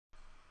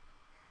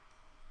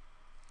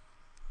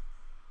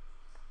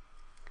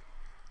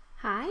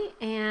Hi,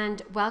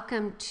 and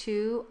welcome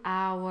to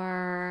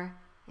I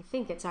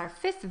think it's our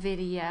 5th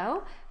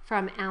video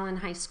from Allen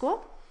High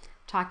School,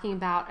 talking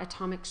about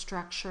atomic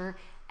structure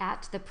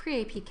at the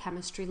pre-AP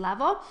chemistry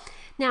level.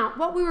 Now,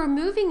 what we were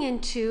moving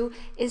into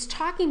is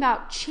talking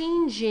about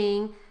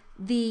changing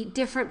the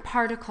different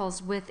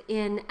particles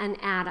within an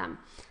atom,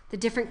 the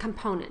different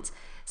components.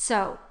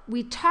 So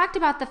we talked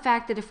about the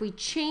fact that if we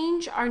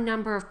change our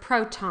number of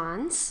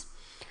protons,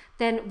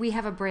 then we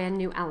have a brand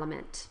new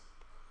element.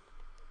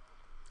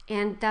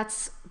 And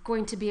that's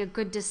going to be a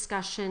good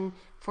discussion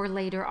for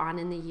later on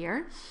in the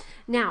year.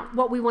 Now,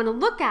 what we want to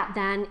look at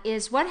then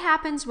is what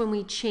happens when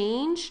we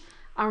change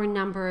our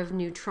number of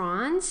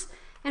neutrons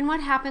and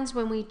what happens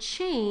when we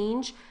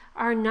change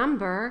our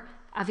number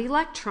of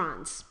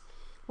electrons.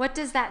 What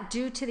does that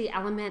do to the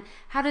element?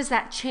 How does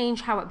that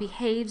change how it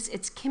behaves,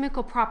 its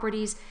chemical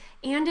properties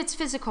and its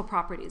physical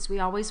properties? We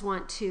always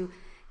want to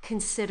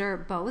consider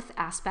both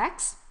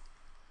aspects.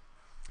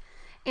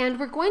 And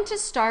we're going to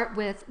start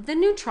with the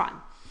neutron.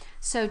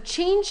 So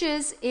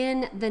changes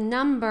in the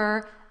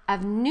number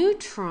of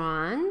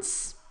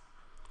neutrons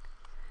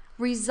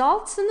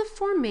results in the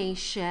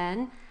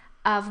formation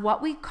of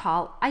what we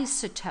call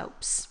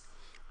isotopes.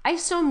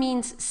 Iso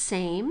means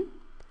same,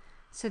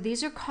 so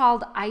these are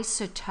called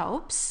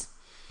isotopes.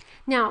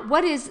 Now,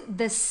 what is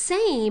the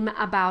same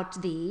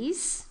about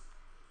these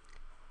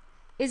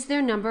is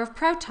their number of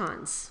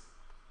protons.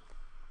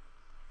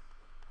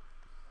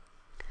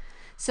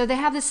 So they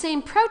have the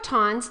same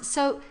protons,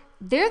 so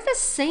they're the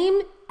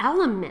same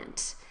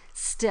element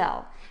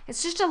still.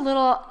 It's just a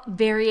little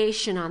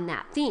variation on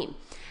that theme.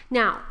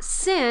 Now,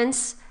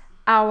 since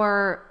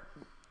our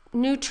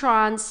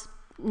neutrons,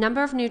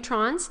 number of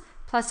neutrons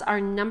plus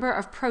our number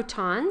of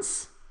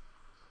protons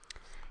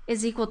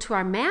is equal to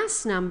our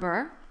mass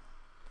number,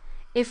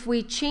 if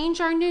we change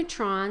our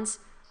neutrons,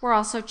 we're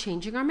also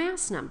changing our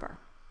mass number.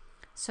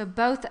 So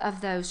both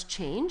of those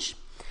change.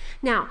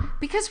 Now,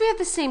 because we have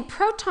the same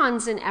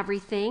protons in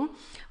everything,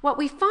 what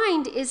we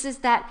find is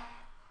that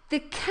the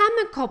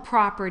chemical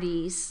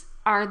properties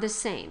are the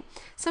same.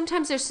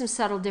 Sometimes there's some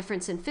subtle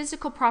difference in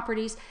physical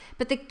properties,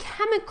 but the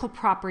chemical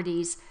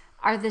properties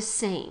are the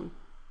same,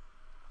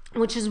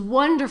 which is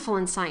wonderful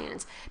in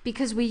science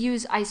because we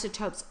use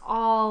isotopes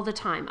all the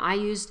time. I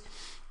used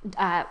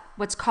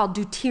what's called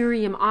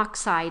deuterium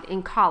oxide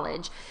in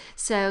college.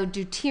 So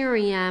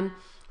deuterium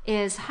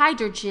is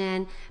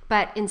hydrogen,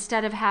 but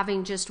instead of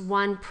having just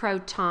one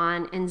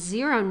proton and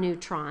 0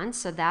 neutrons,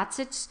 so that's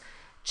its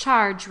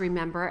charge,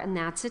 remember, and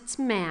that's its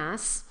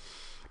mass.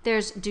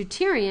 There's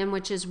deuterium,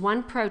 which is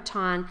 1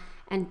 proton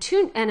and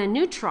a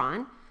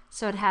neutron,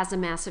 so it has a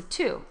mass of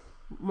 2.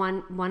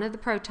 One of the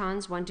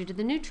protons, 1 due to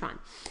the neutron.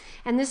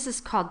 And this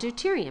is called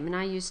deuterium, and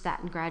I used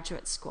that in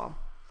graduate school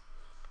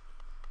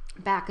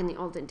back in the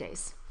olden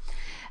days.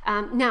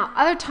 Now,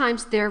 other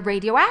times they're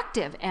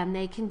radioactive, and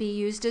they can be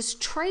used as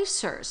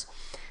tracers.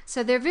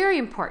 So they're very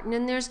important,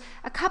 and there's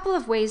a couple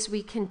of ways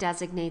we can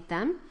designate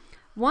them.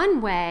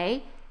 One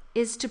way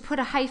is to put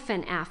a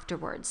hyphen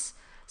afterwards.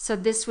 So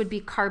this would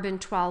be carbon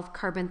 12,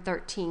 carbon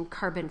 13,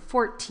 carbon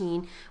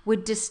 14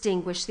 would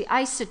distinguish the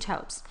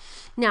isotopes.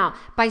 Now,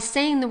 by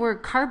saying the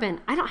word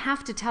carbon, I don't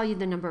have to tell you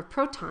the number of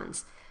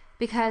protons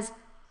because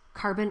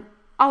carbon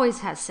always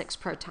has 6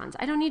 protons.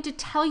 I don't need to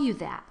tell you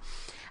that.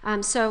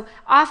 So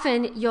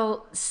often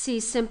you'll see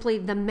simply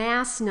the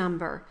mass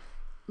number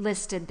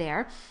listed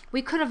there.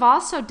 We could have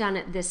also done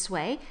it this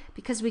way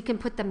because we can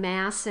put the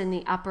mass in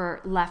the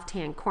upper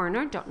left-hand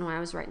corner. Don't know why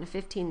I was writing a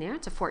 15 there.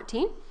 It's a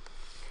 14.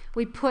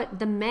 We put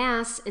the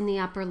mass in the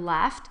upper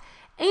left,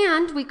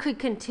 and we could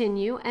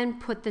continue and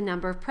put the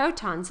number of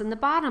protons in the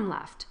bottom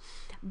left.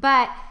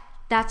 But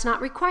that's not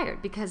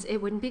required because it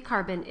wouldn't be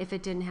carbon if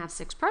it didn't have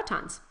 6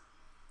 protons.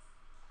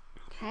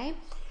 Okay?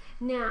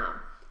 Now,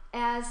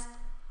 as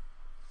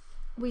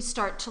we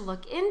start to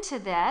look into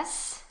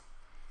this,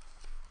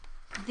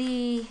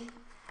 the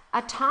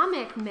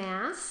atomic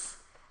mass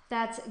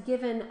that's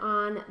given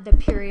on the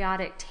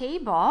periodic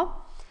table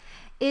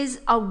is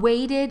a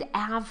weighted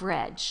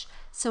average.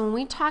 So when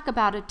we talk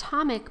about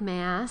atomic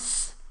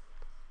mass,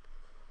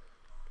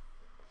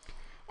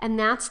 and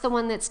that's the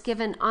one that's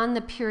given on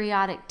the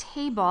periodic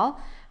table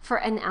for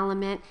an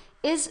element,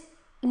 is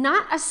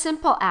not a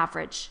simple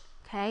average,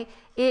 okay?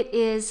 It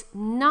is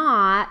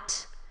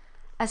not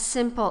a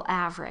simple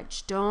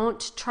average.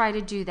 Don't try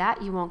to do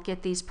that. You won't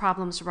get these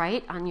problems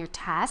right on your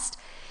test.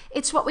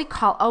 It's what we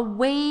call a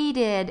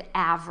weighted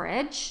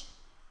average.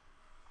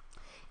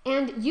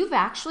 And you've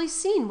actually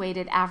seen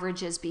weighted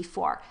averages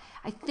before.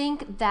 I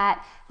think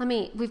that,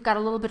 we've got a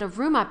little bit of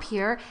room up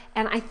here,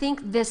 and I think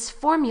this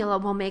formula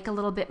will make a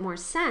little bit more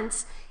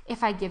sense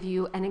if I give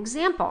you an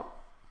example.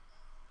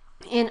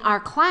 In our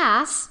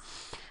class,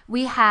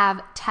 we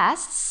have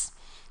tests.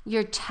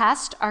 Your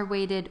tests are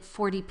weighted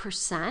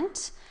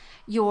 40%.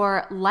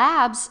 Your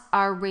labs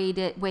are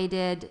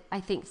weighted, I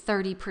think,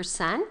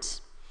 30%.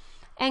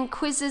 And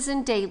quizzes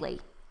and daily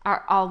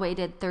are all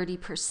weighted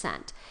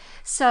 30%.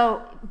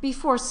 So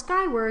before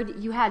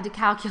Skyward, you had to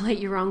calculate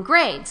your own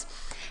grades.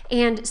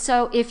 And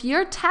so if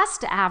your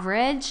test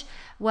average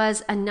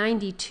was a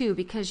 92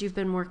 because you've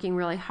been working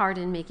really hard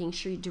in making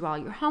sure you do all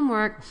your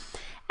homework,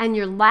 and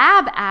your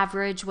lab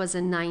average was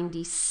a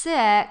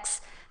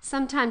 96,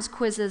 sometimes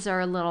quizzes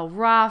are a little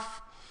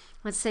rough.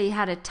 Let's say you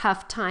had a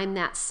tough time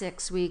that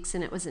 6 weeks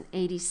and it was an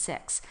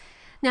 86.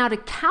 Now to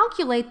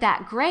calculate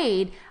that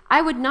grade,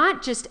 I would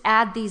not just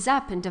add these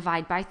up and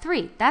divide by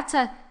 3. That's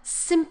a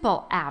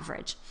simple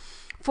average.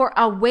 For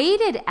a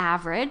weighted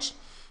average,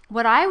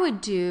 what I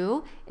would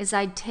do is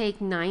I'd take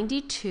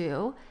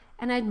 92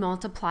 and I'd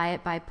multiply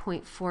it by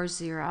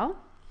 0.40,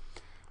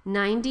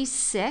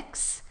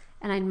 96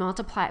 and I'd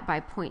multiply it by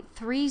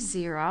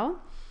 0.30,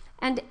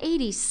 and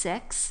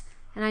 86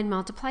 and I'd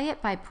multiply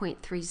it by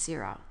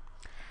 0.30.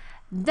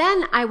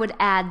 Then I would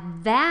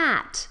add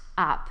that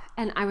up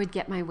and I would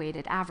get my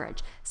weighted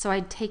average. So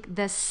I'd take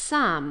the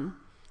sum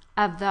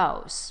of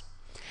those.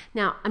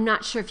 Now, I'm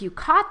not sure if you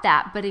caught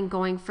that, but in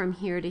going from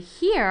here to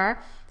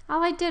here,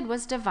 all I did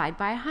was divide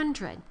by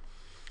 100.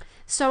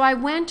 So I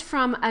went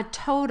from a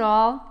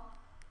total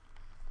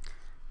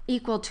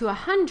equal to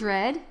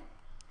 100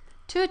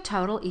 to a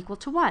total equal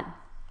to 1.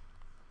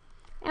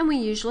 And we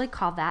usually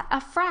call that a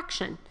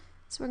fraction.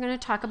 So we're going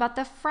to talk about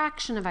the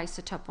fraction of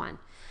isotope 1.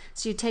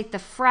 So you take the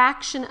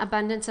fraction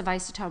abundance of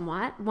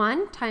isotope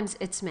 1 times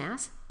its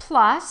mass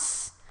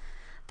plus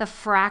the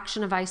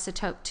fraction of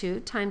isotope 2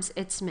 times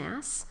its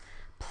mass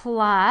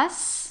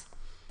plus,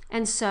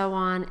 and so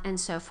on and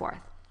so forth.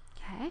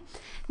 Okay.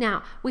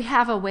 Now we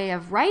have a way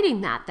of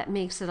writing that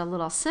makes it a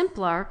little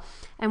simpler,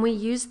 and we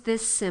use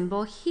this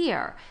symbol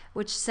here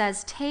which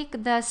says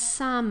take the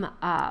sum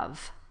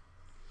of.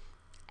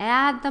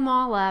 Add them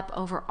all up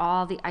over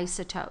all the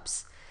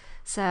isotopes.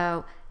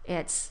 So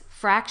it's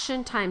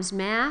fraction times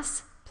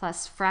mass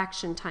plus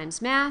fraction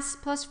times mass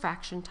plus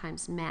fraction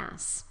times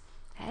mass.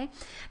 Okay.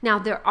 Now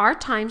there are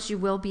times you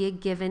will be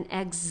given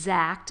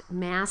exact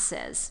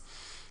masses.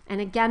 And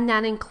again,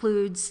 that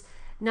includes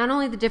not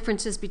only the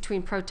differences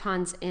between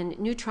protons and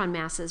neutron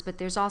masses, but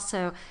there's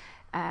also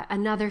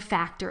another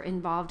factor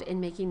involved in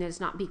making those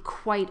not be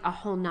quite a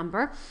whole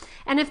number.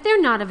 And if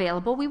they're not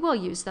available, we will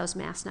use those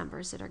mass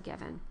numbers that are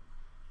given.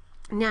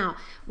 Now,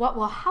 what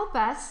will help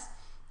us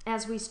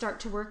as we start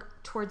to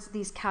work towards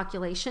these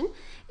calculations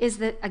is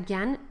that,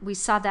 again, we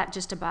saw that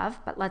just above,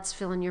 but let's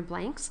fill in your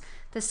blanks.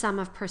 The sum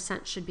of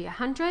percent should be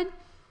 100.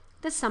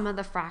 The sum of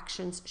the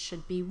fractions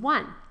should be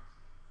 1.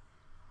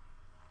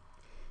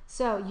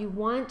 So you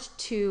want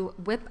to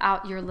whip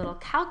out your little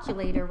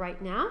calculator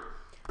right now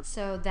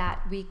so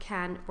that we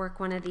can work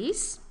one of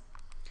these.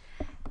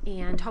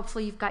 And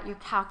hopefully you've got your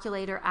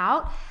calculator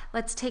out.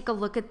 Let's take a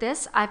look at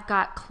this. I've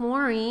got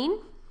chlorine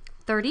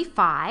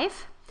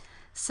 35.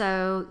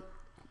 So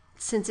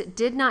since it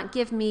did not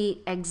give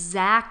me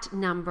exact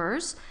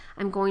numbers,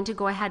 I'm going to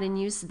go ahead and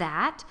use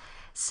that.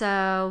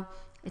 So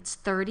it's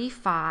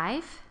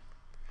 35.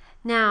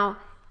 Now,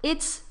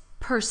 its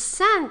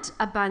percent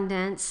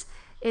abundance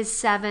is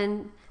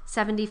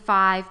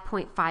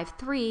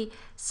 75.53.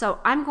 So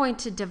I'm going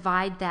to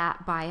divide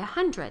that by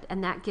 100,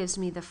 and that gives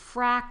me the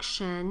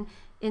fraction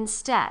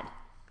instead.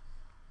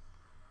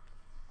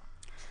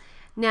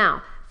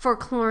 Now, for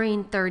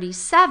chlorine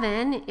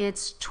 37,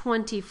 it's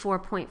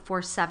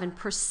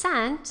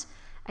 24.47%.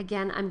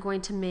 Again, I'm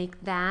going to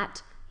make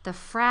that the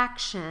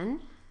fraction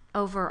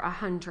over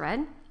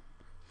 100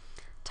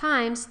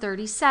 times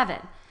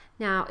 37.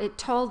 Now, it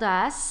told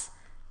us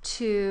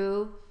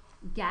to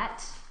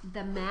get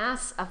the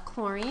mass of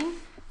chlorine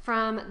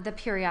from the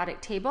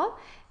periodic table,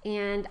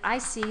 and I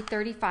see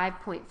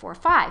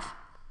 35.45.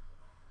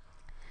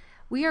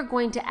 We are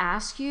going to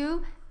ask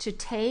you to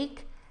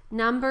take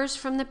numbers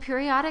from the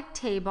periodic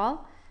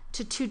table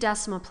to 2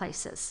 decimal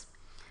places.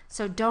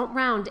 So don't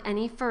round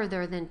any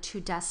further than 2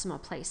 decimal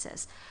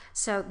places.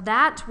 So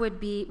that would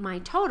be my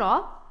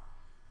total,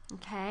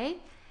 okay?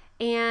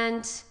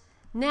 And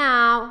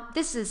now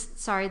this is,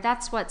 sorry,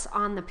 that's what's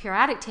on the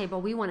periodic table.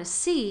 We want to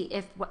see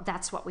if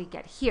that's what we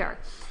get here.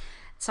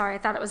 Sorry, I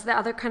thought it was the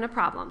other kind of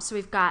problem. So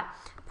we've got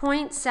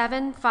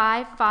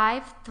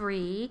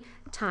 0.7553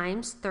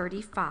 times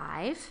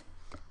 35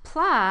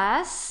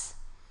 plus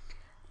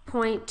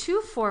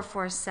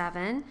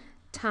 0.2447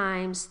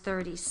 times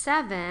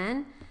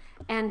 37,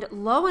 and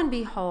lo and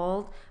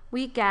behold,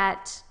 we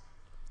get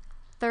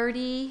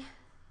 30,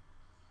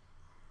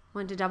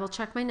 wanted to double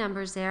check my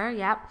numbers there,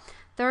 yep,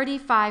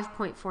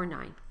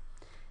 35.49.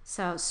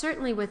 So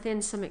certainly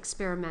within some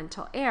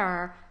experimental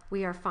error,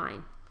 we are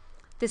fine.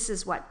 This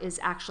is what is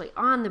actually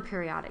on the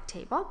periodic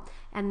table,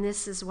 and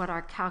this is what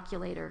our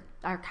calculation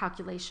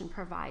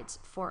provides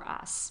for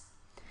us.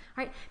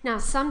 All right. Now,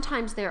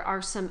 sometimes there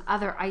are some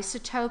other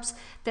isotopes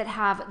that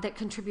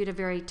contribute a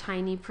very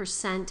tiny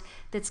percent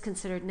that's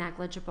considered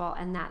negligible,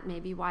 and that may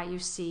be why you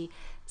see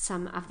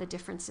some of the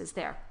differences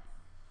there.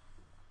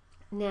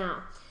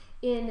 Now,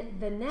 in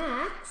the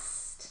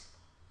next,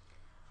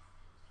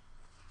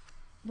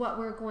 what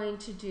we're going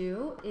to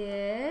do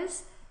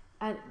is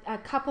a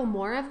couple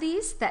more of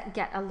these that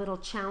get a little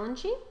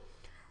challenging,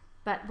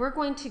 but we're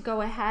going to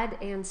go ahead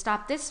and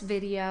stop this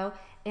video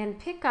and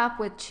pick up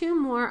with 2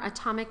 more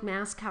atomic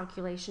mass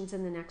calculations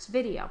in the next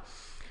video.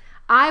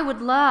 I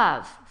would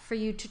love for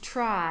you to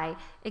try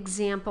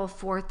example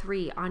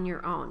 4.3 on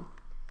your own.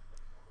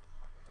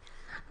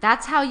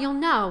 That's how you'll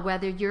know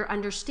whether you're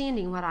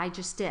understanding what I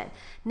just did.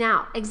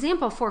 Now,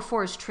 example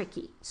 4.4 is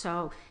tricky,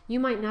 so you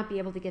might not be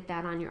able to get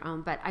that on your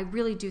own, but I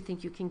really do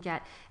think you can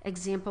get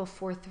example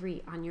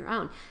 4.3 on your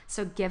own.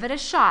 So give it a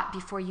shot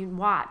before you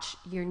watch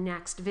your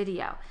next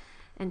video.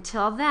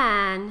 Until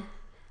then,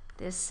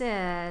 this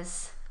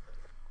is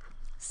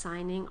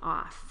signing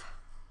off.